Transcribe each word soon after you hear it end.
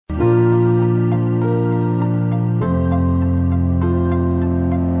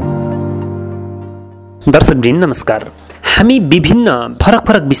दर्शकवृन्द नमस्कार। हामी विभिन्न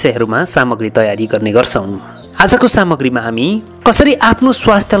फरक विषयहरूमा सामग्री तयारी गर्ने गर्छौं। आजको सामग्रीमा हामी कसरी आफ्नो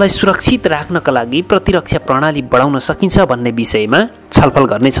स्वास्थ्यलाई सुरक्षित राख्नका लागि प्रतिरक्षा प्रणाली बढाउन सकिन्छ भन्ने विषयमा छलफल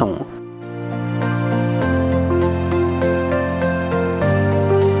गर्नेछौं।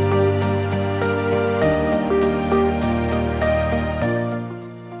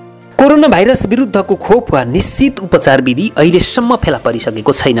 कोरोना भाइरस विरुद्धको खोप वा निश्चित उपचार विधि अहिलेसम्म फेला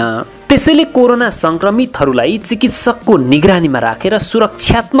परिसकेको छैन। त्यसैले कोरोना संक्रमितहरूलाई चिकित्सकको निगरानीमा राखेर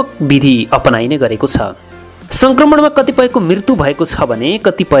सुरक्षात्मक विधि अपनाइने गरेको छ। संक्रमणमा कतिपयको मृत्यु भएको छ भने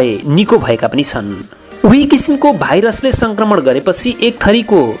कतिपय निको भएका पनि छन्। उही किसिमको भाइरसले संक्रमण गरेपछि एक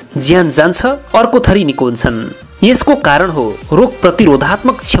थरीको ज्यान जान्छ, अर्को थरी निको हुन्छन्। यसको कारण हो रोग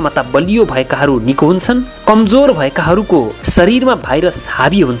प्रतिरोधात्मक क्षमता बलियो भएकाहरू निको हुन्छन्, कमजोर भएकाहरूको शरीरमा भाइरस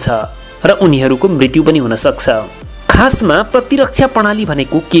हावी हुन्छ र उनीहरूको मृत्यु पनि हुन सक्छ। खासमा प्रतिरक्षा प्रणाली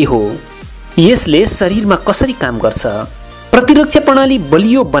भनेको के हो? यसले शरीरमा कसरी काम गर्छ? प्रतिरक्षा प्रणाली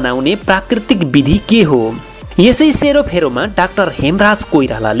बलियो बनाउने प्राकृतिक विधि के हो? यसै सेरोफेरोमा डाक्टर हेमराज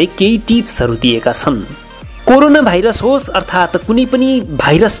कोइरालाले केही टिप्सहरू दिएका छन्। कोरोना भाइरस होस् अर्थात् कुनै पनि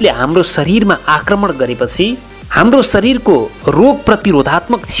भाइरसले हाम्रो शरीरमा आक्रमण गरेपछि हाम्रो शरीरको रोग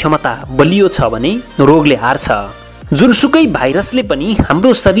प्रतिरोधात्मक क्षमता बलियो छ भने रोगले हार्छ। जुनसुकै भाइरसले पनि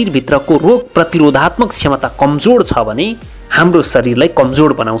हाम्रो शरीरभित्रको रोग प्रतिरोधात्मक क्षमता कमजोर छ भने हाम्रो शरीरलाई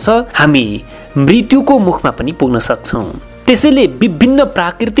कमजोर बनाउँछ, हामी मृत्युको मुखमा पनि पुग्न सक्छौं। त्यसैले विभिन्न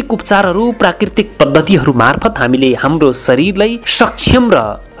प्राकृतिक उपचारहरू, प्राकृतिक पद्धतिहरू मार्फत हामीले हाम्रो शरीरलाई सक्षम र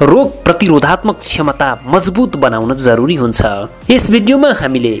रोग प्रतिरोधात्मक क्षमता मजबुत बनाउन जरुरी हुन्छ। यस भिडियोमा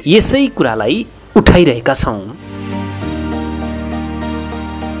हामीले यसै कुरालाई उठाइरहेका छौं।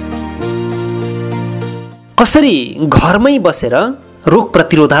 कसरी घरमै बसेर रोग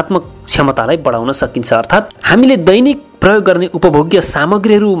प्रतिरोधात्मक क्षमतालाई बढाउन सकिन्छ, अर्थात् हामीले दैनिक प्रयोग गर्ने उपभोग्य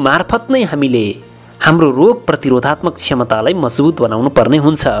सामग्रीहरू मार्फत नै हामीले हाम्रो रोग प्रतिरोधात्मक क्षमतालाई मजबुत बनाउनु पर्ने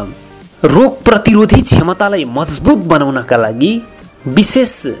हुन्छ। रोग प्रतिरोधी क्षमतालाई मजबुत बनाउनका लागि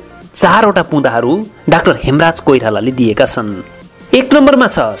विशेष 4वटा पुँदाहरू डाक्टर हेमराज कोइरालाले दिएका छन्। 1 नम्बरमा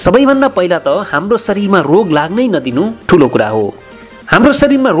छ, सबैभन्दा पहिला त हाम्रो शरीरमा रोग लाग्नै नदिनु ठुलो कुरा हो। हाम्रो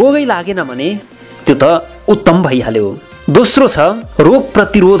शरीरमा रोगै लागेन भने त्यो त उत्तम भइहाल्यो। दोस्रो छ रोग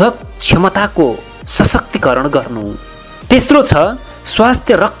प्रतिरोधक क्षमताको सशक्तिकरण गर्नु। तेस्रो छ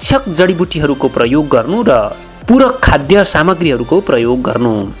स्वास्थ्य रक्षक जडीबुटीहरूको प्रयोग गर्नु र पूरक खाद्य सामग्रीहरूको प्रयोग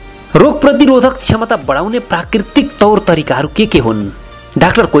गर्नु। रोग प्रतिरोधक क्षमता बढाउने प्राकृतिक तौर तरिकाहरू के हुन्?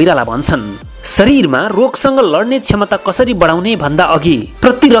 डाक्टर कोइराला भन्छन्, शरीरमा रोगसँग लड्ने क्षमता कसरी बढाउने भन्दा अघि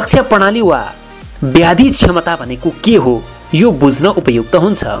प्रतिरक्षा प्रणाली वा व्याधि क्षमता भनेको के हो यो बुझ्न उपयुक्त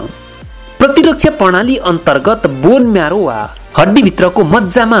हुन्छ। प्रतिरक्षा प्रणाली अन्तर्गत बोन म्यारो वा हड्डीभित्रको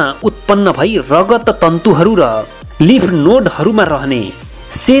मज्जामा उत्पन्न भई रगत तन्तुहरू र लिम्फ नोडहरूमा रहने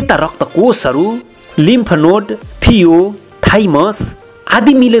सेता रक्तकोषहरू, लिम्फ नोड, फियो, थाइमस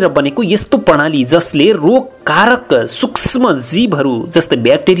आदि मिलेर बनेको यस्तो प्रणाली जसले रोगकारक सूक्ष्म जीवहरू जस्तै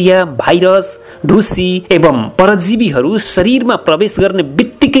ब्याक्टेरिया, भाइरस, ढुसी एवं परजीवीहरू शरीरमा प्रवेश गर्ने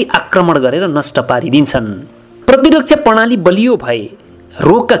बित्तिकै आक्रमण गरेर नष्ट पारिदिन्छन्। प्रतिरक्षा प्रणाली बलियो भए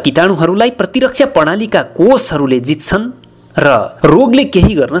रोगका कीटाणुहरूलाई प्रतिरक्षा प्रणालीका कोषहरूले जित्छन् र रोगले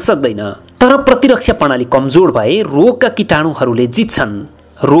केही गर्न सक्दैन। तर प्रतिरक्षा प्रणाली कमजोर भए रोगका कीटाणुहरूले जित्छन्,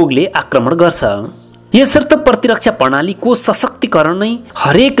 रोगले आक्रमण गर्छ। यसर्थ प्रतिरक्षा प्रणालीको सशक्तिकरण नै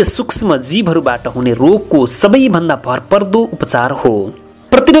हरेक सूक्ष्म जीवहरूबाट हुने रोगको सबैभन्दा भरपर्दो उपचार हो।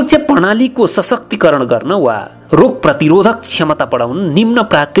 प्रतिरक्षा प्रणालीको सशक्तिकरण गर्न वा रोग प्रतिरोधक क्षमता बढाउन निम्न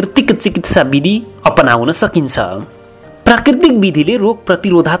प्राकृतिक चिकित्सा विधि अपनाउन सकिन्छ। प्राकृतिक विधिले रोग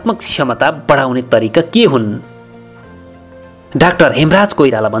प्रतिरोधात्मक क्षमता बढाउने तरिका के हुन्? डाक्टर हेमराज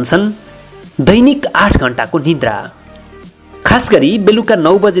कोइराला भन्छन्, दैनिक 8 घण्टाको निद्रा, खास गरी बेलुका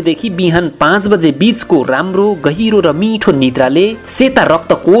 9 बजेदेखि बिहान 5 बजे बीचको राम्रो गहिरो र मिठो निद्राले सेता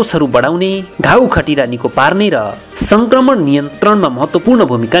रक्तकोषहरू बढाउने, घाउ खटिरा निको पार्ने र संक्रमण नियन्त्रणमा महत्त्वपूर्ण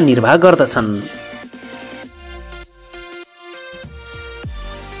भूमिका निर्वाह गर्दछन्।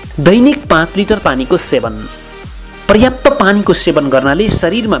 दैनिक 5 लिटर पानीको सेवन। पर्याप्त पानीको सेवन गर्नाले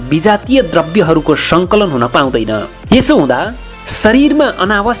शरीरमा विजातीय द्रव्यहरूको सङ्कलन हुन पाउँदैन। यसो हुँदा शरीरमा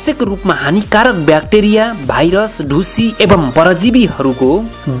अनावश्यक रूपमा हानिकारक ब्याक्टेरिया, भाइरस, ढुसी एवं परजीवीहरूको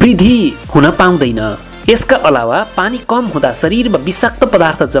वृद्धि हुन पाउँदैन। यसका अलावा पानी कम हुँदा शरीरमा विषाक्त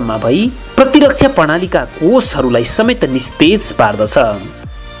पदार्थ जम्मा भई प्रतिरक्षा प्रणालीका कोषहरूलाई समेत निस्तेज पार्दछ।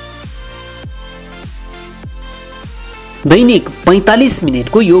 दैनिक 45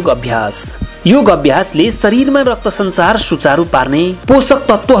 मिनेटको योग अभ्यास। योग अभ्यासले शरीरमा रक्त सञ्चार सुचारू पार्ने, पोषक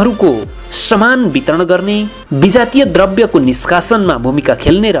तत्त्वहरूको समान वितरण गर्ने, विजातीय द्रव्यको निष्कासनमा भूमिका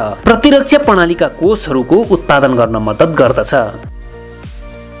खेल्ने र प्रतिरक्षा प्रणालीका कोषहरूको उत्पादन गर्न मद्दत गर्दछ।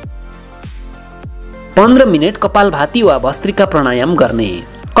 15 मिनेट कपालभाती वा भस्त्रिका प्राणायाम गर्ने।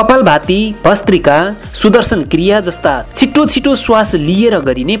 कपालभाती, भस्त्रिका, सुदर्शन क्रिया जस्ता छिटो छिटो श्वास लिएर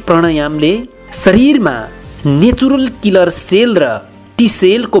गरिने प्राणायामले शरीरमा नेचुरल किलर सेल र टी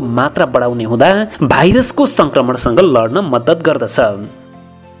सेलको मात्रा बढाउने हुँदा भाइरसको संक्रमणसँग लड्न मद्दत गर्दछ।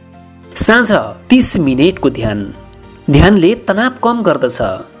 साँझ 30 मिनेटको ध्यानले तनाव कम गर्दछ।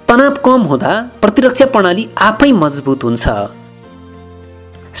 तनाव कम हुँदा प्रतिरक्षा प्रणाली आफै मजबुत हुन्छ।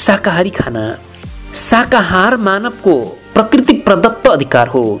 शाकाहारी खाना। शाकाहार मानवको प्रकृति प्रदत्त अधिकार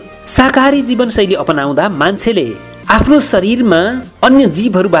हो। शाकाहारी जीवनशैली अपनाउँदा मान्छेले आफ्नो शरीरमा अन्य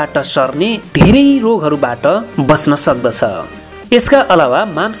जीवहरूबाट सर्ने धेरै रोगहरूबाट बच्न सक्दछ। यसका अलावा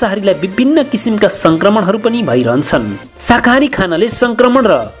मांसाहारीलाई विभिन्न किसिमका संक्रमणहरू पनि भइरहन्छन्। शाकाहारी खानाले संक्रमण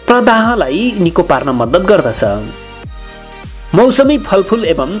र प्रदाहलाई निको पार्न मद्दत गर्दछ। मौसमी फलफुल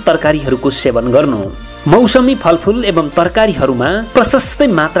एवं तरकारीहरूको सेवन गर्नु। मौसमी फलफुल एवं तरकारीहरूमा प्रशस्तै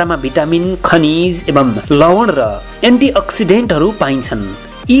मात्रामा भिटामिन, खनिज एवं लवण र एन्टिअक्सिडेन्टहरू पाइन्छन्।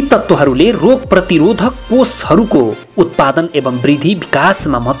 यी तत्त्वहरूले रोग प्रतिरोधक कोषहरूको उत्पादन एवं वृद्धि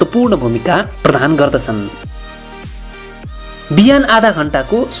विकासमा महत्त्वपूर्ण भूमिका प्रदान गर्दछन्। बिहान आधा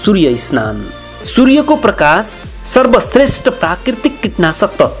घण्टाको सूर्य स्नान। सूर्यको प्रकाश सर्वश्रेष्ठ प्राकृतिक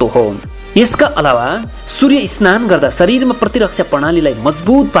कीटनाशक तत्त्व हो। यसका अलावा सूर्य स्नान गर्दा शरीरमा प्रतिरक्षा प्रणालीलाई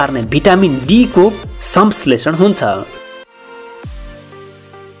मजबुत पार्ने भिटामिन डी को संश्लेषण हुन्छ।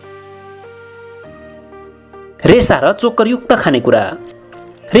 रेसा र चोकरयुक्त खानेकुरा।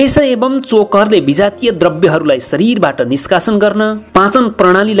 रेसा एवं चोकरले विजातीय द्रव्यहरूलाई शरीरबाट निष्कासन गर्न, पाचन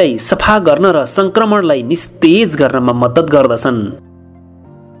प्रणालीलाई सफा गर्न र संक्रमणलाई निस्तेज गर्नमा मद्दत गर्दछन्।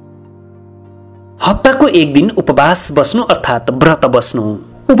 हप्ताको एक दिन उपवास बस्नु अर्थात् व्रत बस्नु।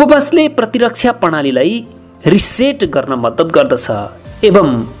 उपवासले प्रतिरक्षा प्रणालीलाई रिसेट गर्न मद्दत गर्दछ एवं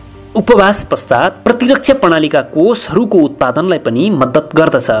उपवास पश्चात प्रतिरक्षा प्रणालीका कोषहरूको उत्पादनलाई पनि मद्दत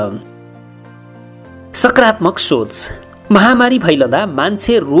गर्दछ। सकारात्मक सोच। महामारी फैलदा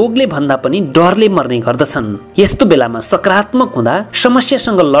मान्छे रोगले भन्दा पनि डरले मर्ने गर्दछन्। यस्तो बेलामा सकारात्मक हुँदा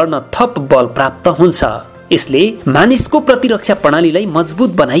समस्यासँग लड्न थप बल प्राप्त हुन्छ। यसले मानिसको प्रतिरक्षा प्रणालीलाई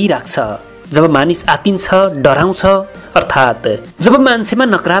मजबुत बनाइराख्छ। जब मानिस आतिन्छ, डराउँछ अर्थात् जब मान्छेमा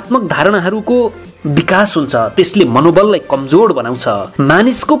नकारात्मक धारणाहरूको विकास हुन्छ, त्यसले मनोबललाई कमजोर बनाउँछ।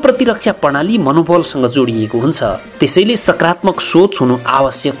 मानिसको प्रतिरक्षा प्रणाली मनोबलसँग जोडिएको हुन्छ। त्यसैले सकारात्मक सोच हुनु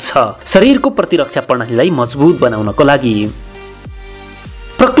आवश्यक छ शरीरको प्रतिरक्षा प्रणालीलाई मजबुत बनाउनको लागि।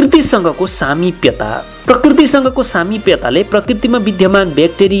 प्रकृतिसँगको सामिप्यता। प्रकृतिसँगको सामिप्यताले प्रकृतिमा विद्यमान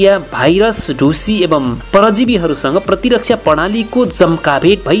ब्याक्टेरिया, भाइरस, ढुसी एवं परजीवीहरूसँग प्रतिरक्षा प्रणालीको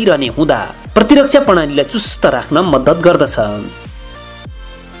जम्काभेट भइरहने हुँदा प्रतिरक्षा प्रणालीलाई चुस्त राख्न मद्दत गर्दछ।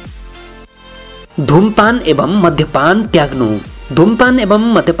 धूमपान एवं मद्यपान त्याग्नु। धूमपान एवं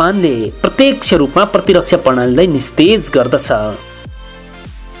मद्यपानले प्रत्यक्ष रूपमा प्रतिरक्षा प्रणालीलाई निस्तेज गर्दछ।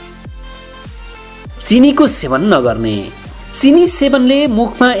 चिनीको सेवन नगर्ने। चिनी सेवनले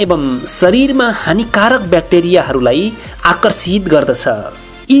मुखमा एवं शरीरमा हानिकारक ब्याक्टेरियाहरूलाई आकर्षित गर्दछ।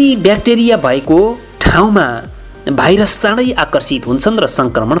 यी ब्याक्टेरिया भएको ठाउँमा भाइरस चाँडै आकर्षित हुन्छन् र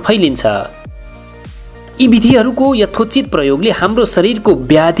संक्रमण फैलिन्छ। यी विधिहरूको यथोचित प्रयोगले हाम्रो शरीरको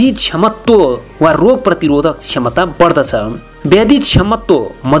व्याधि क्षमत्व वा रोग प्रतिरोधक क्षमता बढ्दछ। व्याधि क्षमत्व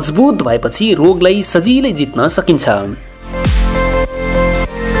मजबुत भएपछि रोगलाई सजिलै जित्न सकिन्छ।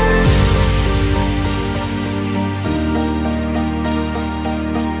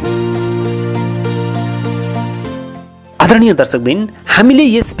 आदरणीय दर्शकवृन्द, हामीले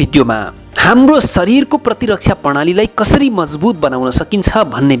यस भिडियोमा हाम्रो शरीरको प्रतिरक्षा प्रणालीलाई कसरी मजबुत बनाउन सकिन्छ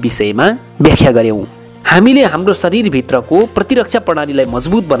भन्ने विषयमा व्याख्या गर्यौं। हामीले हाम्रो शरीरभित्रको प्रतिरक्षा प्रणालीलाई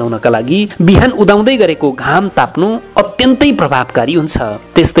मजबुत बनाउनका लागि बिहान उदाउँदै गरेको घाम ताप्नु अत्यन्तै प्रभावकारी हुन्छ।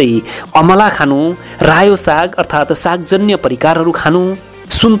 त्यस्तै अमला खानु, रायो साग अर्थात् सागजन्य परिकारहरू खानु,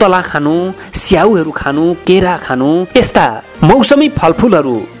 सुन्तला खानु, स्याउहरू खानु, केरा खानु, यस्ता मौसमी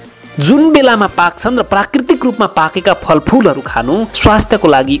फलफुलहरू जुन बेलामा पाक्छन् र प्राकृतिक रूपमा पाकेका फलफुलहरू खानु स्वास्थ्यको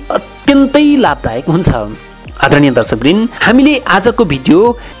लागि अत्यन्तै लाभदायक हुन्छ। आदरणीय दर्शकवृन्द, हामीले आजको भिडियो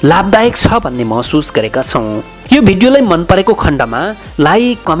लाभदायक छ भन्ने महसुस गरेका छौँ। यो भिडियोलाई मन परेको खण्डमा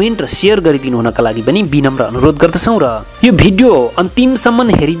लाइक, कमेन्ट र सेयर गरिदिनु हुनका लागि पनि विनम्र अनुरोध गर्दछौँ र यो भिडियो अन्तिमसम्म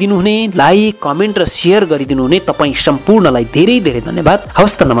हेरिदिनु हुने, लाइक, कमेन्ट र सेयर गरिदिनु हुने तपाईँ सम्पूर्णलाई धेरै धेरै धन्यवाद।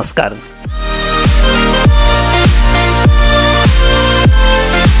 हवस् त, नमस्कार।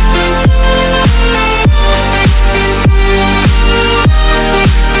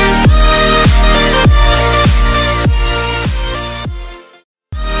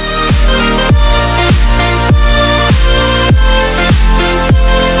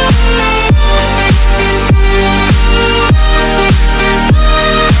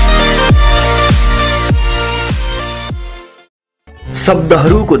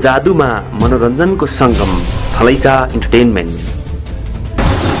 शब्दहरूको जादुमा मनोरञ्जनको सङ्गम फलैचा इन्टरटेनमेन्ट।